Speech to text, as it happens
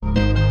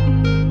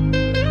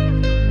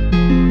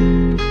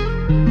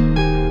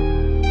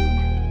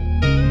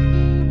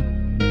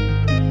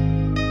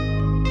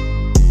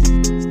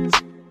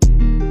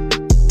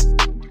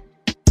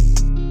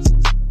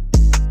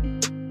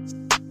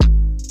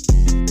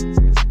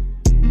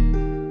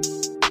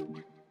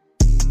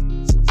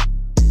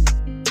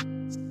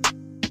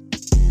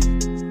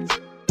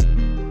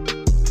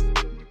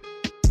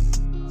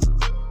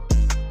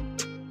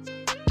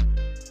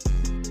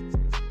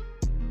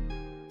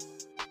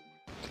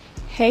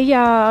Hey,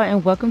 y'all,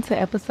 and welcome to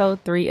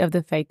episode 3 of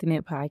the Faith in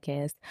It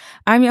podcast.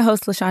 I'm your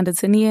host, LaShonda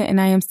Tania, and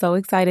I am so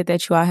excited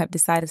that you all have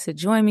decided to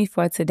join me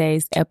for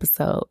today's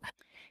episode.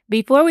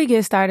 Before we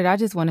get started, I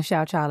just want to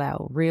shout y'all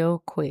out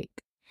real quick.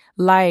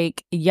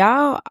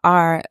 Y'all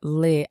are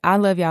lit. I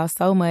love y'all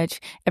so much.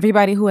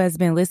 Everybody who has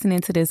been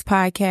listening to this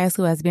podcast,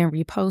 who has been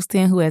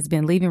reposting, who has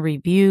been leaving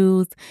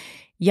reviews,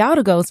 y'all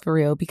the ghost for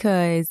real,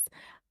 because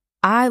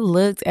I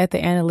looked at the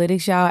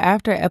analytics, y'all.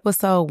 After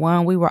episode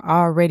 1, we were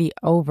already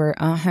over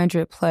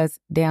 100 plus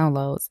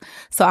downloads.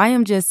 So I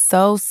am just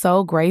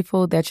so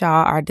grateful that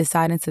y'all are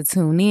deciding to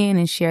tune in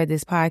and share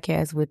this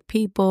podcast with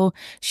people,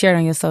 share it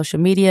on your social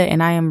media.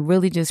 And I am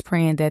really just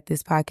praying that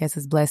this podcast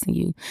is blessing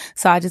you.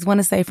 So I just want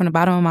to say from the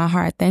bottom of my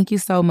heart, thank you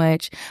so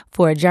much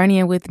for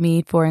journeying with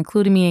me, for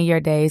including me in your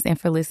days, and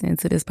for listening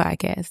to this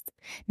podcast.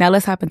 Now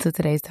let's hop into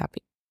today's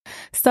topic.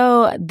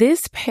 So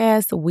this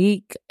past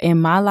week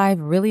in my life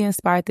really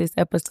inspired this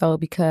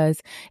episode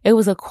because it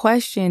was a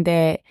question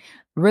that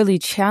really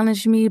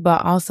challenged me,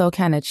 but also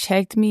kind of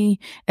checked me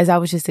as I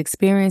was just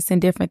experiencing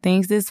different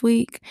things this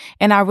week.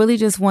 And I really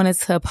just wanted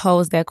to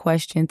pose that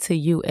question to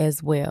you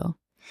as well.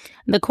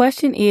 The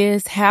question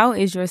is, how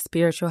is your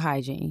spiritual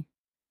hygiene?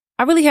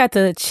 I really had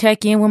to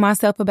check in with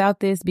myself about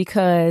this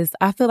because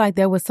I feel like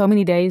there were so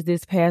many days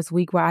this past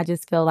week where I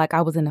just felt like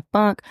I was in a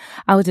funk.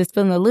 I was just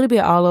feeling a little bit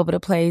all over the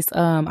place.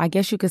 I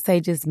guess you could say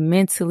just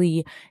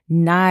mentally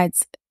not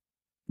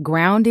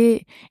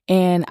grounded.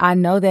 And I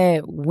know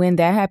that when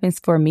that happens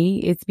for me,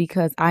 it's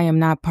because I am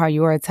not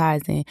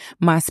prioritizing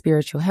my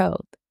spiritual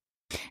health.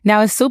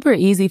 Now, it's super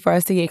easy for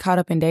us to get caught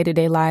up in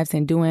day-to-day lives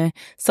and doing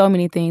so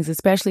many things,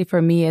 especially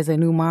for me as a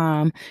new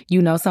mom.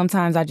 You know,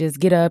 sometimes I just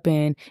get up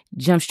and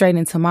jump straight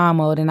into mom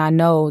mode. And I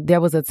know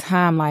there was a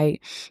time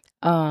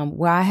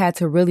where I had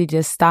to really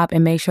just stop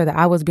and make sure that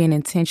I was being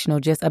intentional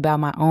just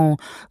about my own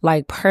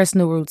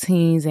personal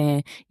routines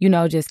and,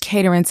 just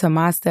catering to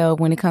myself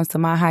when it comes to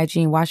my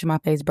hygiene, washing my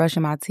face,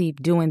 brushing my teeth,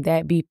 doing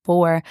that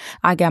before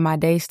I got my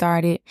day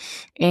started.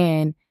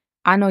 And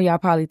I know y'all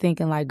probably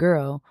thinking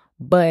girl,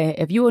 but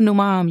if you a new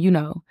mom, you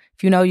know.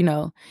 If you know, you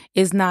know.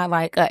 It's not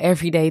like a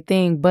everyday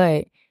thing,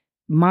 but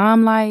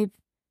mom life,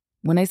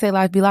 when they say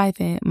life be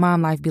lifing,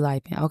 mom life be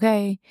lifing,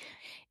 okay?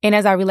 And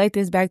as I relate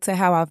this back to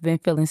how I've been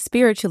feeling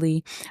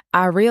spiritually,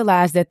 I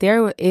realized that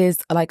there is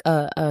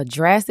a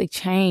drastic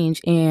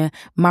change in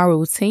my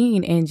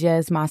routine and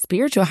just my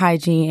spiritual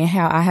hygiene and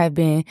how I have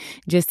been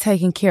just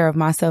taking care of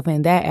myself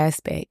in that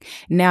aspect.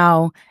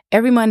 Now,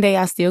 every Monday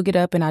I still get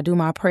up and I do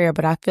my prayer,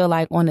 but I feel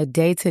like on a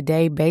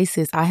day-to-day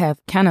basis, I have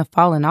kind of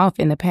fallen off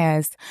in the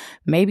past,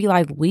 maybe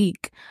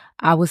week.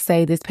 I would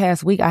say this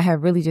past week, I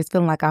have really just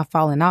feeling like I've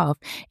fallen off.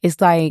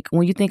 It's like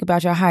when you think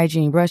about your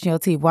hygiene, brushing your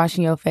teeth,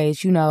 washing your face,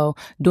 doing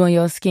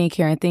your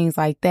skincare and things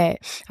like that.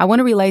 I want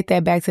to relate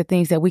that back to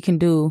things that we can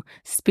do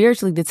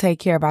spiritually to take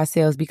care of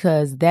ourselves,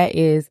 because that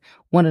is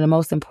one of the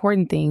most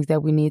important things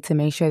that we need to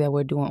make sure that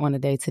we're doing on a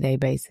day-to-day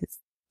basis.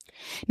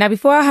 Now,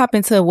 before I hop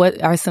into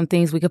what are some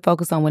things we can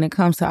focus on when it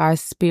comes to our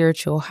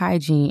spiritual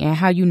hygiene and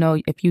how you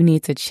know if you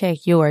need to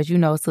check yours,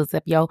 so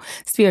if your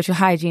spiritual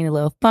hygiene is a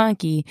little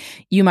funky,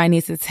 you might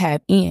need to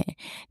tap in.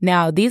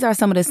 Now, these are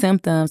some of the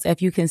symptoms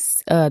if you can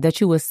that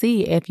you will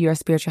see if your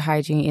spiritual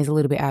hygiene is a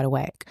little bit out of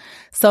whack.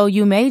 So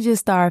you may just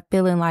start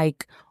feeling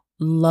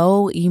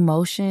low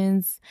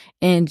emotions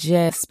and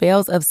just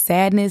spells of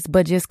sadness,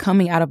 but just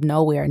coming out of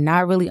nowhere,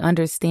 not really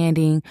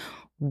understanding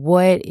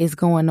what is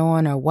going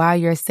on or why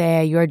you're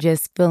sad. You're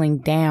just feeling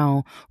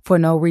down for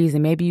no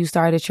reason. Maybe you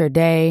started your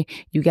day,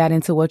 you got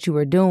into what you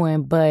were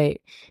doing, but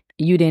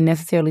you didn't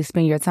necessarily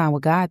spend your time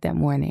with God that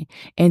morning.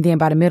 And then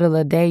by the middle of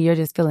the day, you're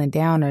just feeling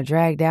down or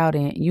dragged out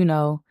and,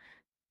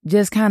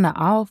 just kind of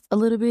off a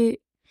little bit.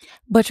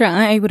 But you're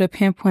unable to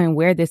pinpoint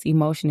where this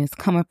emotion is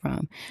coming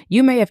from.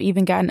 You may have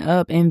even gotten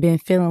up and been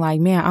feeling like,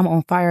 man, I'm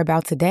on fire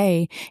about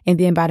today. And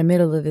then by the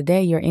middle of the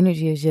day, your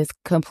energy is just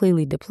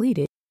completely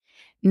depleted.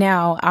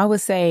 Now, I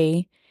would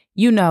say,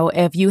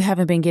 if you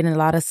haven't been getting a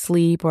lot of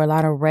sleep or a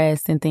lot of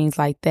rest and things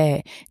like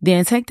that,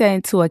 then take that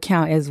into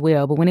account as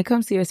well. But when it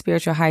comes to your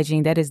spiritual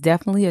hygiene, that is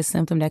definitely a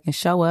symptom that can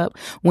show up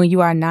when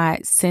you are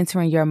not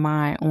centering your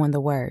mind on the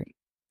word.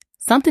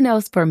 Something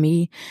else for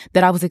me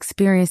that I was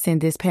experiencing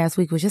this past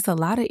week was just a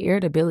lot of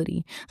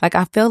irritability.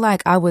 I felt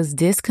like I was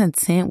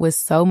discontent with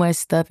so much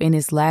stuff in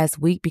this last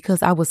week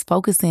because I was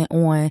focusing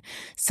on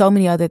so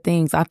many other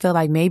things. I feel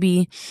like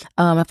maybe,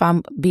 if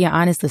I'm being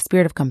honest, the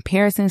spirit of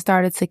comparison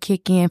started to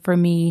kick in for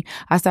me.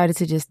 I started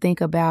to just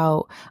think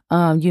about,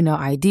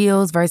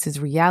 ideals versus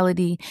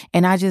reality.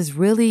 And I just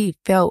really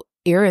felt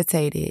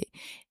irritated.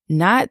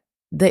 Not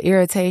the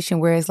irritation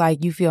where it's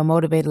you feel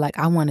motivated,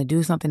 I want to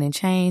do something and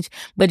change.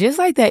 But just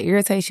that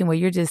irritation where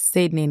you're just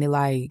sitting in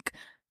it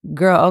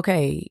girl,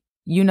 okay,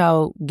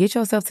 get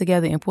yourself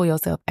together and pull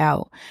yourself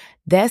out.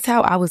 That's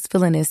how I was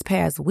feeling this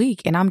past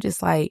week. And I'm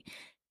just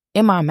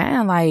in my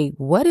mind,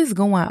 what is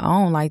going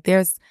on?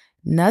 There's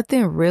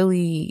nothing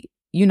really,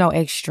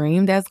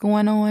 extreme that's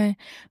going on.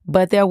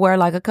 But there were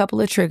a couple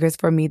of triggers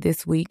for me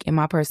this week in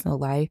my personal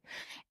life.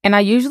 And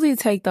I usually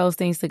take those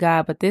things to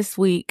God, but this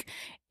week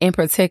in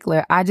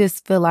particular, I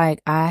just feel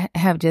like I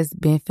have just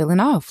been feeling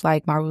off.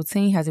 Like my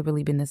routine hasn't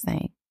really been the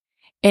same.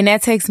 And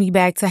that takes me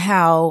back to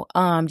how,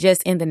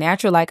 just in the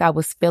natural, like I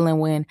was feeling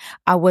when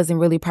I wasn't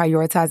really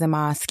prioritizing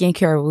my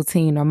skincare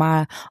routine or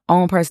my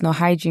own personal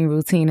hygiene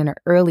routine in the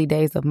early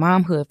days of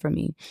momhood for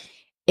me.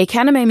 It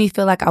kind of made me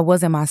feel like I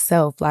wasn't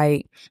myself.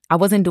 Like I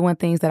wasn't doing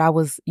things that I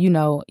was,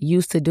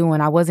 used to doing.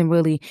 I wasn't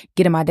really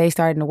getting my day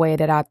started in the way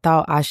that I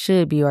thought I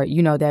should be, or,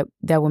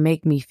 that would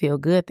make me feel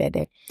good that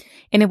day.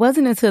 And it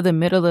wasn't until the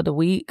middle of the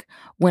week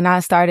when I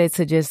started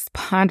to just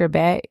ponder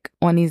back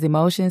on these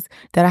emotions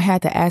that I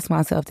had to ask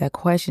myself that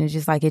question. It's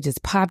just like it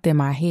just popped in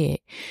my head.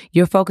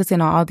 You're focusing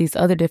on all these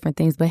other different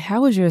things, but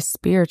how is your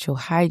spiritual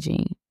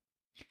hygiene?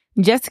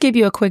 Just to give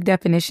you a quick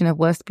definition of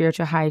what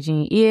spiritual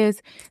hygiene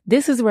is,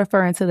 this is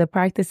referring to the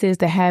practices,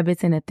 the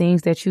habits, and the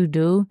things that you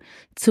do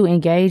to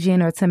engage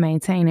in or to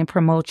maintain and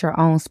promote your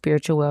own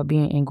spiritual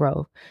well-being and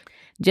growth.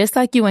 Just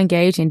like you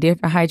engage in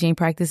different hygiene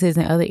practices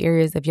in other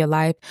areas of your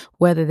life,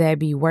 whether that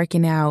be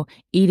working out,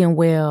 eating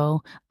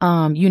well,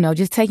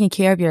 just taking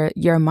care of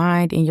your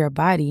mind and your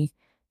body,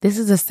 this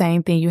is the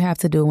same thing you have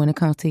to do when it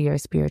comes to your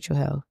spiritual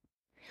health.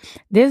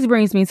 This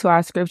brings me to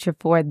our scripture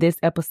for this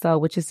episode,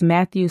 which is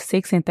Matthew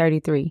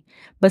 6:33.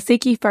 But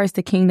seek ye first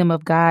the kingdom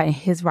of God and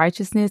his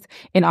righteousness,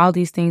 and all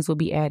these things will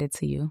be added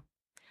to you.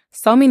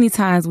 So many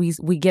times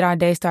we get our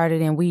day started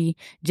and we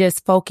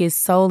just focus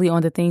solely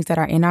on the things that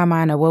are in our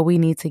mind or what we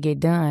need to get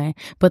done.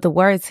 But the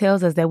word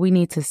tells us that we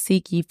need to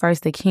seek ye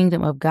first the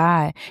kingdom of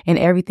God and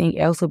everything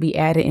else will be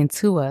added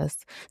into us.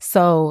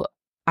 So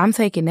I'm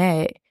taking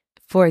that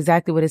for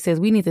exactly what it says.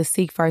 We need to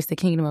seek first the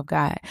kingdom of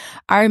God.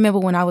 I remember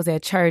when I was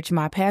at church,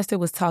 my pastor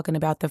was talking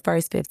about the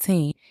first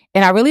 15,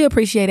 and I really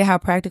appreciated how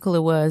practical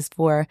it was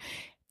for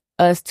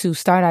us to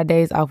start our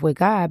days off with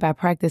God by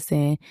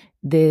practicing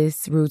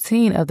this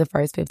routine of the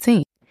first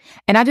 15.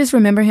 And I just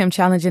remember him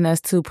challenging us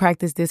to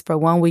practice this for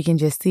 1 week and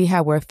just see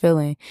how we're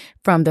feeling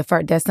from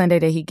that Sunday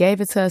that he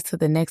gave it to us to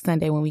the next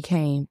Sunday when we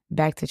came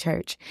back to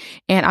church.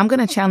 And I'm going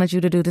to challenge you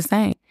to do the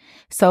same.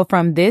 So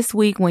from this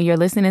week, when you're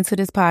listening to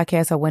this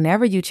podcast or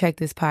whenever you check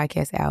this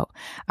podcast out,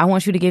 I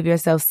want you to give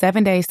yourself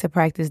 7 days to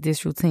practice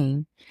this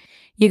routine.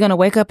 You're going to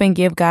wake up and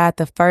give God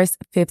the first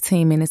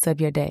 15 minutes of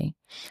your day.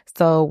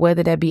 So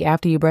whether that be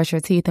after you brush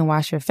your teeth and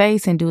wash your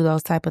face and do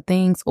those type of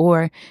things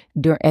or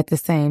at the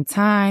same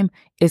time,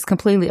 it's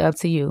completely up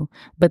to you.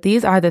 But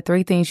these are the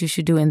 3 things you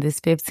should do in this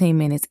 15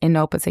 minutes in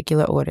no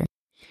particular order.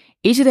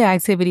 Each of the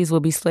activities will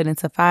be split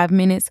into 5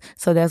 minutes,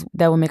 so that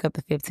will make up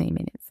the 15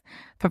 minutes.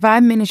 For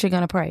 5 minutes, you're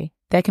going to pray.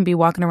 That can be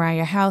walking around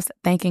your house,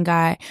 thanking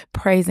God,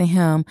 praising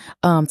him,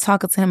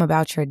 talking to him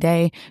about your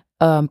day,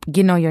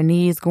 getting on your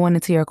knees, going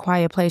into your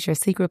quiet place, your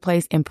secret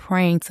place, and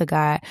praying to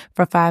God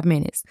for 5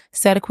 minutes.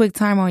 Set a quick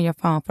timer on your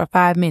phone for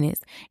 5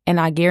 minutes.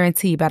 And I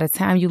guarantee by the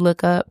time you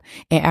look up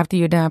and after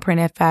you're done praying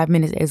that 5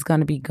 minutes, it's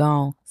going to be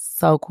gone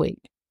so quick.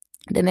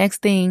 The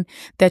next thing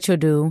that you'll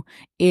do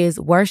is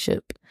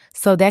worship.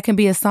 So that can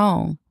be a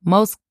song.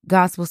 Most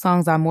gospel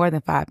songs are more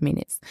than 5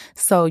 minutes.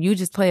 So you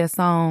just play a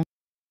song,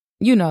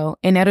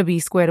 and that'll be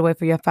squared away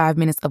for your 5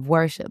 minutes of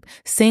worship.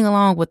 Sing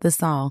along with the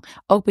song.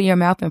 Open your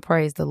mouth and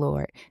praise the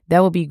Lord. That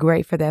will be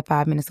great for that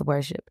 5 minutes of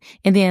worship.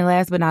 And then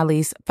last but not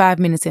least, 5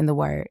 minutes in the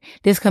Word.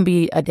 This can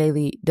be a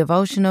daily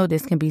devotional.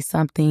 This can be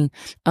something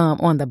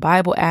on the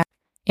Bible app.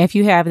 If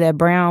you have that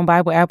brown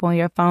Bible app on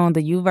your phone,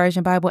 the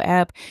YouVersion Bible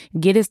app,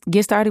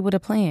 get started with a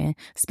plan.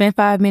 Spend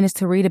 5 minutes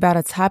to read about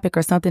a topic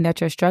or something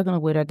that you're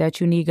struggling with or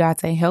that you need God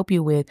to help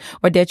you with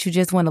or that you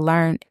just want to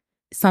learn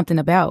something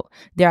about.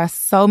 There are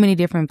so many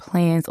different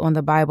plans on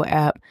the Bible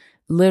app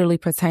literally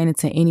pertaining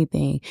to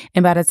anything.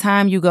 And by the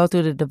time you go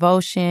through the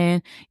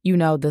devotion,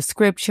 the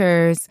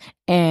scriptures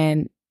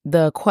and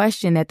the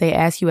question that they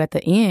ask you at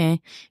the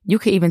end, you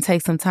could even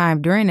take some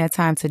time during that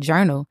time to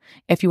journal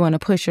if you want to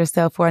push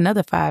yourself for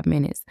another 5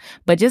 minutes.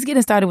 But just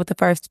getting started with the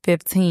first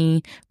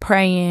 15,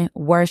 praying,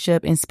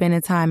 worship, and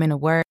spending time in the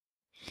Word,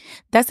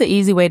 that's an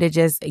easy way to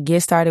just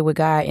get started with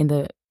God in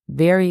the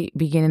very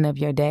beginning of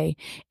your day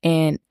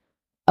and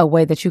a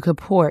way that you could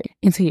pour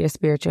into your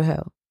spiritual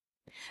health.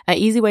 An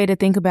easy way to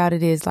think about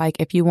it is like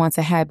if you want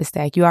to habit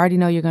stack, you already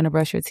know you're going to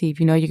brush your teeth.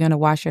 You know you're going to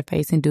wash your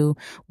face and do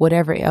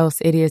whatever else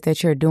it is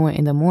that you're doing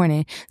in the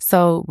morning.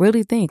 So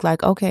really think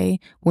like, okay,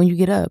 when you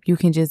get up, you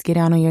can just get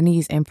down on your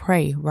knees and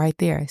pray right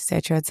there.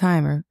 Set your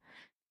timer.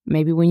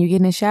 Maybe when you get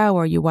in the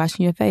shower, you're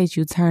washing your face,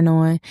 you turn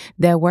on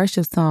that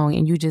worship song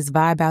and you just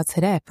vibe out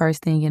to that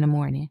first thing in the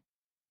morning.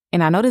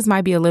 And I know this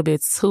might be a little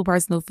bit too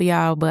personal for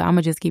y'all, but I'm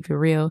going to just keep it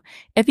real.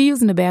 If you're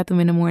using the bathroom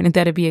in the morning,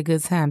 that'd be a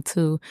good time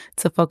too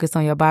to focus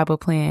on your Bible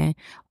plan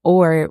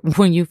or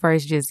when you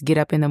first just get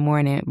up in the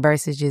morning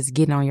versus just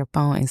getting on your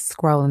phone and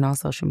scrolling on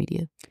social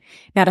media.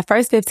 Now, the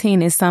first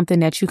 15 is something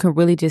that you can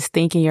really just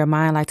think in your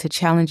mind, like to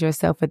challenge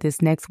yourself for this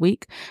next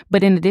week.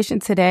 But in addition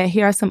to that,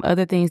 here are some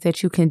other things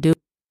that you can do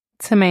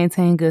to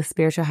maintain good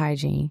spiritual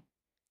hygiene.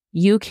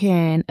 You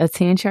can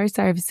attend church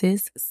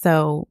services.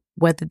 So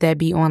whether that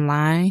be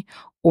online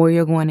or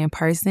you're going in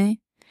person,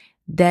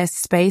 that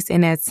space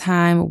and that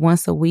time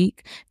once a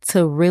week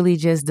to really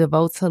just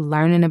devote to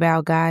learning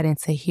about God and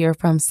to hear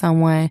from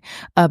someone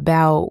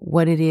about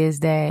what it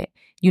is that,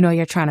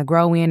 you're trying to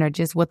grow in or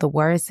just what the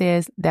word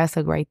says, that's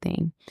a great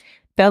thing.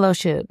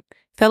 Fellowship.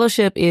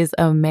 Fellowship is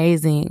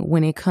amazing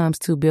when it comes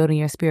to building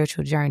your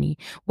spiritual journey,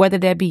 whether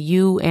that be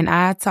you and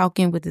I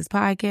talking with this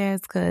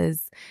podcast,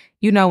 because,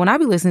 when I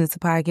be listening to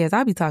podcasts,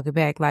 I be talking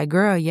back like,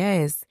 girl,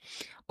 yes.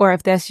 Or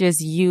if that's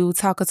just you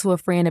talking to a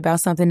friend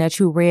about something that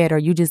you read, or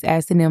you just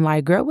asking them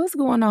like, girl, what's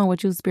going on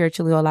with you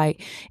spiritually? Or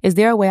like, is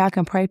there a way I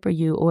can pray for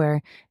you?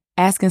 Or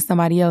asking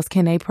somebody else,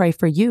 can they pray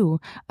for you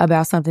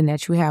about something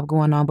that you have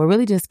going on? But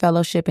really just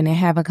fellowshipping and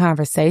having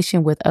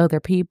conversation with other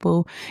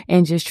people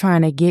and just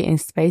trying to get in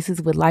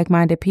spaces with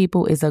like-minded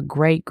people is a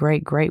great,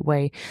 great, great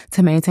way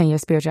to maintain your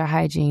spiritual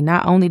hygiene.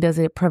 Not only does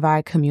it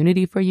provide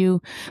community for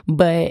you,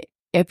 but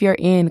if you're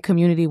in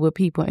community with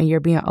people and you're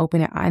being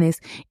open and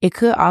honest, it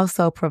could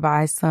also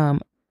provide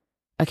some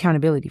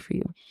accountability for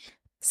you.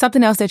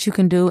 Something else that you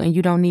can do, and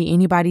you don't need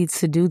anybody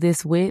to do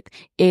this with,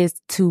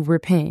 is to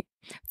repent.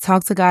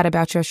 Talk to God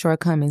about your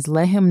shortcomings.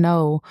 Let him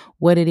know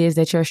what it is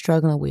that you're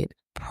struggling with.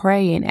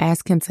 Pray and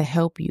ask him to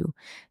help you.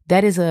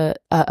 That is a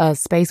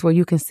space where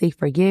you can seek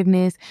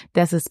forgiveness.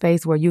 That's a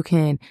space where you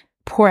can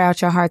pour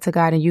out your heart to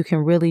God and you can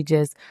really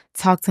just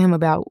talk to him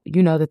about,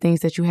 the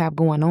things that you have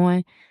going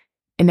on.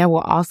 And that will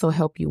also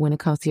help you when it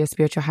comes to your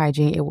spiritual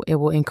hygiene. It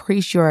will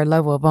increase your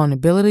level of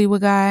vulnerability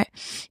with God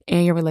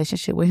and your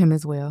relationship with him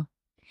as well.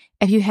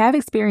 If you have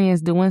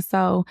experience doing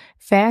so,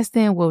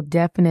 fasting will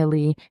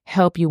definitely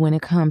help you when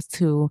it comes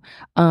to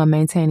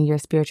maintaining your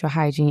spiritual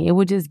hygiene. It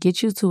will just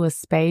get you to a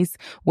space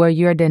where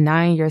you're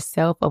denying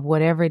yourself of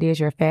whatever it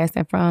is you're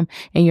fasting from,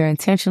 and you're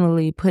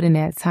intentionally putting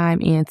that time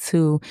in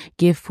to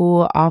get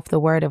full off the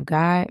word of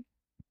God.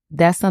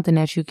 That's something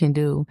that you can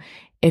do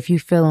if you're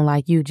feeling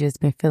like you've just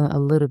been feeling a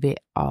little bit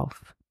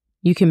off.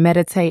 You can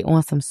meditate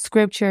on some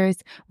scriptures,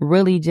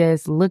 really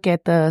just look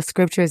at the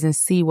scriptures and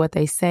see what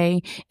they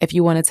say. If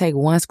you want to take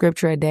one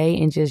scripture a day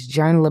and just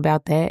journal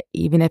about that,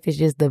 even if it's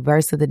just the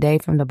verse of the day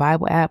from the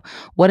Bible app,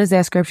 what is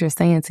that scripture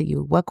saying to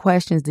you? What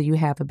questions do you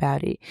have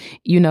about it?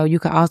 You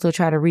can also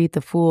try to read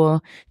the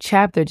full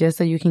chapter just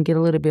so you can get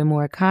a little bit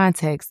more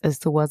context as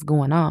to what's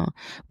going on.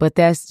 But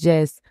that's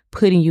just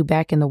putting you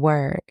back in the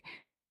word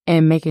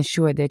and making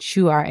sure that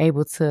you are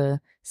able to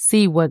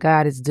see what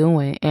God is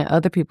doing in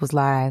other people's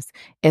lives,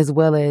 as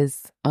well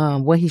as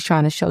what he's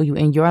trying to show you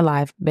in your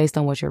life based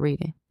on what you're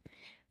reading.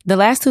 The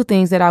last two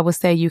things that I would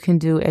say you can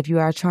do if you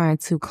are trying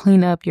to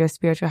clean up your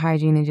spiritual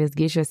hygiene and just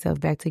get yourself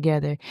back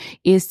together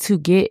is to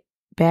get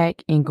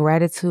back in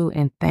gratitude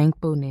and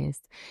thankfulness.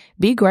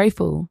 Be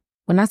grateful.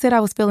 When I said I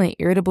was feeling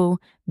irritable,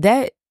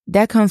 that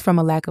comes from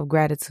a lack of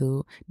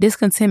gratitude.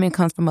 Discontentment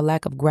comes from a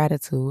lack of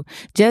gratitude.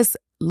 Just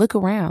look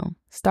around.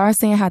 Start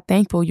saying how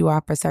thankful you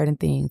are for certain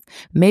things.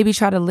 Maybe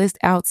try to list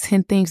out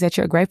 10 things that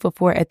you're grateful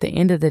for at the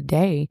end of the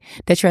day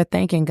that you're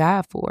thanking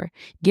God for.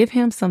 Give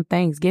him some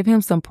thanks. Give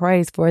him some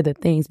praise for the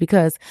things,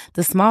 because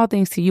the small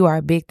things to you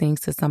are big things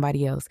to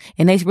somebody else.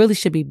 And they really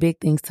should be big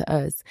things to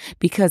us,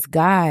 because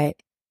God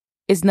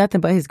is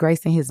nothing but his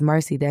grace and his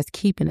mercy that's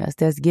keeping us,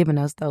 that's giving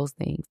us those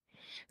things.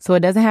 So it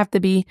doesn't have to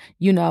be,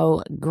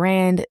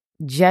 grand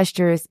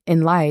gestures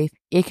in life.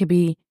 It could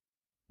be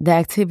the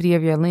activity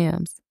of your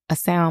limbs, a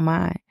sound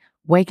mind,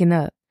 waking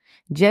up,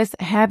 just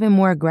having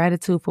more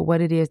gratitude for what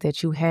it is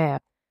that you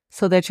have,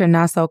 so that you're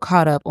not so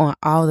caught up on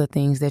all the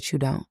things that you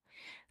don't.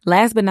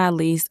 Last but not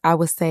least, I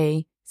would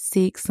say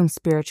seek some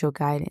spiritual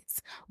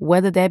guidance,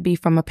 whether that be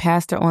from a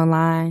pastor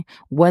online,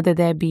 whether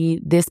that be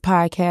this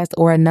podcast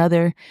or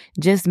another.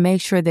 Just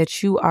make sure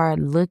that you are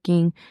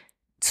looking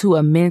to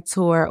a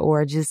mentor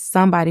or just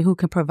somebody who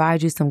can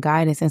provide you some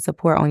guidance and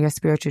support on your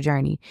spiritual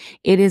journey.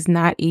 It is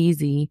not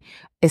easy,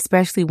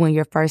 especially when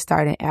you're first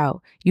starting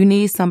out. You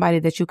need somebody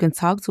that you can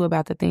talk to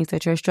about the things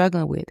that you're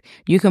struggling with.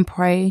 You can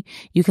pray,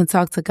 you can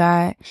talk to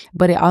God,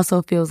 but it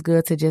also feels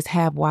good to just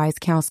have wise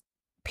counsel.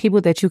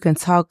 People that you can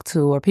talk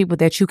to, or people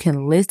that you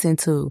can listen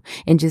to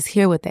and just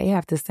hear what they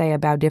have to say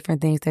about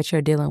different things that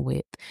you're dealing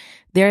with.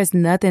 There is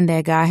nothing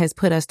that God has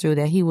put us through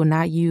that he will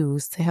not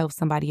use to help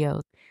somebody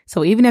else.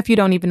 So even if you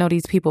don't even know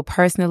these people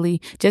personally,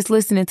 just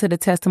listening to the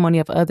testimony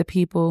of other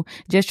people,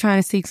 just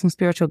trying to seek some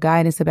spiritual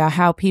guidance about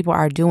how people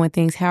are doing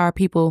things, how are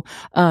people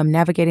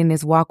navigating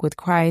this walk with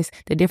Christ,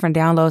 the different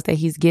downloads that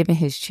he's giving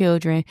his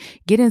children,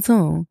 get in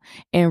tune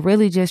and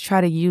really just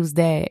try to use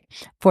that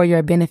for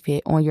your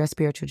benefit on your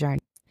spiritual journey.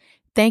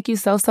 Thank you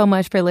so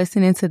much for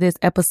listening to this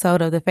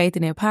episode of the Faith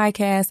in It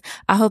podcast.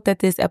 I hope that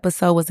this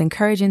episode was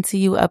encouraging to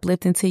you,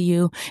 uplifting to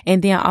you,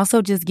 and then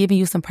also just giving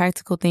you some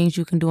practical things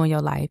you can do in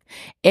your life.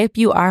 If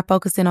you are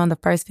focusing on the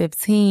first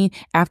 15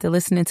 after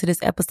listening to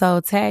this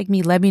episode, tag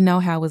me. Let me know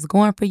how it's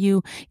going for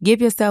you.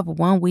 Give yourself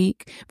 1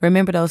 week.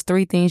 Remember those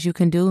 3 things you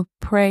can do: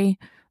 pray,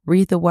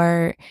 read the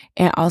word,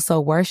 and also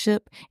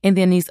worship. And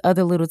then these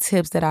other little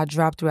tips that I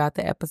drop throughout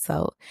the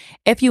episode.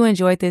 If you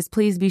enjoyed this,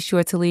 please be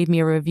sure to leave me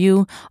a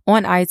review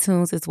on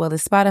iTunes as well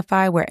as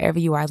Spotify, wherever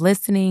you are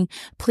listening.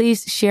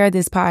 Please share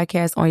this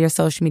podcast on your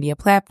social media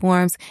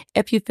platforms.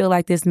 If you feel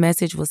like this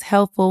message was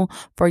helpful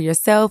for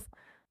yourself,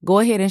 go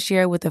ahead and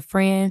share it with a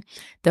friend.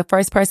 The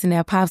first person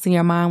that pops in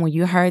your mind when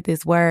you heard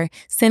this word,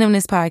 send them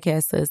this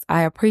podcast, sis.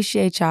 I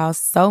appreciate y'all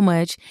so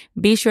much.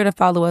 Be sure to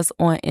follow us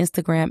on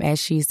Instagram at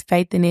She's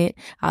Faith in It.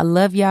 I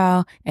love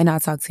y'all, and I'll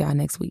talk to y'all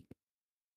next week.